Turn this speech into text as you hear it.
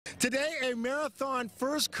Today, a marathon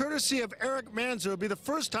first, courtesy of Erich Manser, will be the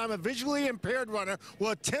first time a visually impaired runner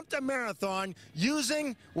will attempt a marathon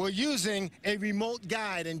using a remote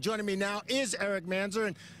guide. And joining me now is Erich Manser.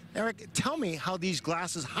 And Eric, tell me how these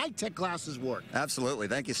glasses, high-tech glasses, work. Absolutely.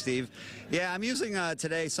 Thank you, Steve. Yeah, I'm using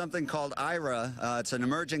today something called IRA. It's an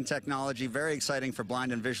emerging technology, very exciting for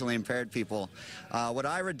blind and visually impaired people. What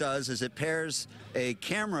IRA does is it pairs a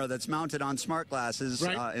camera that's mounted on smart glasses,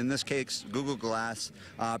 right. In this case, Google Glass,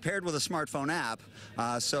 paired with a smartphone app.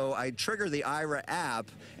 So I trigger the IRA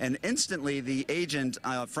app, and instantly the agent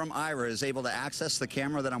from IRA is able to access the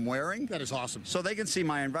camera that I'm wearing. That is awesome. So they can see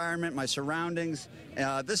my environment, my surroundings.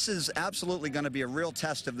 This is absolutely going to be a real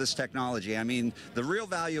test of this technology. I mean, the real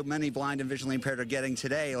value many blind and visually impaired are getting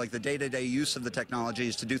today, like the day-to-day use of the technology,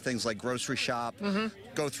 is to do things like grocery shop,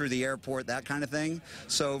 go through the airport, that kind of thing.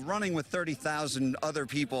 So running with 30,000 other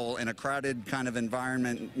people in a crowded kind of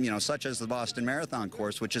environment, you know, such as the Boston Marathon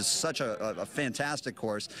course, which is such a fantastic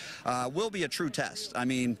course, will be a true test. I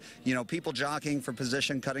mean, you know, people jockeying for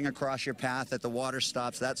position, cutting across your path at the water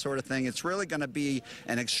stops, that sort of thing. It's really going to be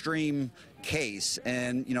an extreme case.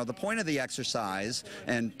 And you know, the point of the exercise,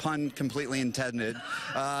 and pun completely intended,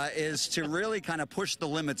 is to really kind of push the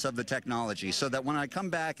limits of the technology, so that when I come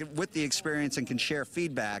back with the experience and can share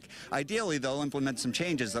feedback, ideally they'll implement some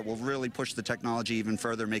changes that will really push the technology even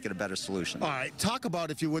further, make it a better solution. All right, talk about,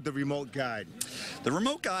 if you would, the remote guide. The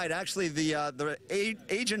remote guide, actually, the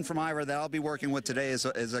agent from IRA that I'll be working with today is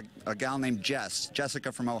a gal named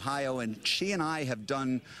Jessica from Ohio, and she and I have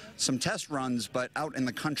done some test runs, but out in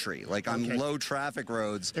the country, like on low traffic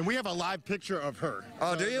roads. And we have a live picture of her.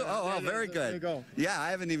 Oh, do you? Oh, very good. There you go. Yeah, I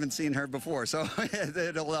haven't even seen her before, so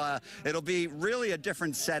it'll be really a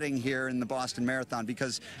different setting here in the Boston Marathon,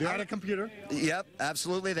 because they're on a computer. Yep,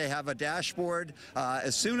 absolutely. They have a dashboard.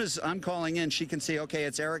 As soon as I'm calling in, she can see, okay,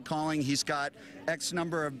 it's Eric calling. He's got X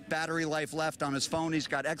number of battery life left on his phone. He's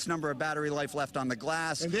got X number of battery life left on the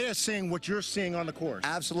glass. And they are seeing what you're seeing on the course.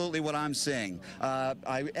 Absolutely what I'm seeing.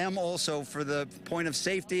 I am also, for the point of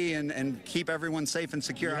safety and keep everyone safe and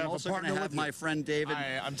secure, I'm also going to have my friend David.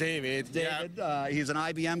 Hi, I'm David. David, he's an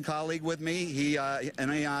IBM colleague with me. He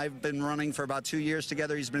and I've been running for about 2 years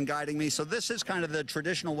together. He's been guiding me. So this is kind of the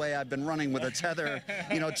traditional way I've been running, with a tether,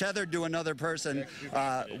 you know, tethered to another person,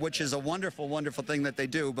 which is a wonderful, wonderful thing that they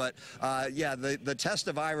do. But yeah, the test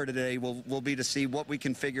of IRA today will be to see what we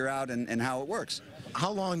can figure out and how it works. How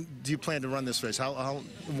long do you plan to run this race?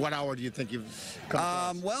 What hour do you think you've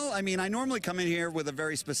come well, I mean, I normally come in here with a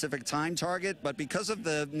very specific time target, but because of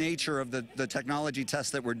the nature of the technology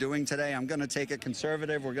test that we're doing today, I'm going to take it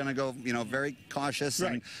conservative. We're going to go, you know, very cautious.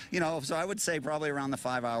 Right. And, you know, so I would say probably around the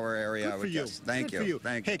 5-hour area. Good for you. Thank you.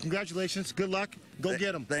 Hey, congratulations. Good luck. Go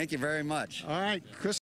get them. Thank you very much. All right, Chris.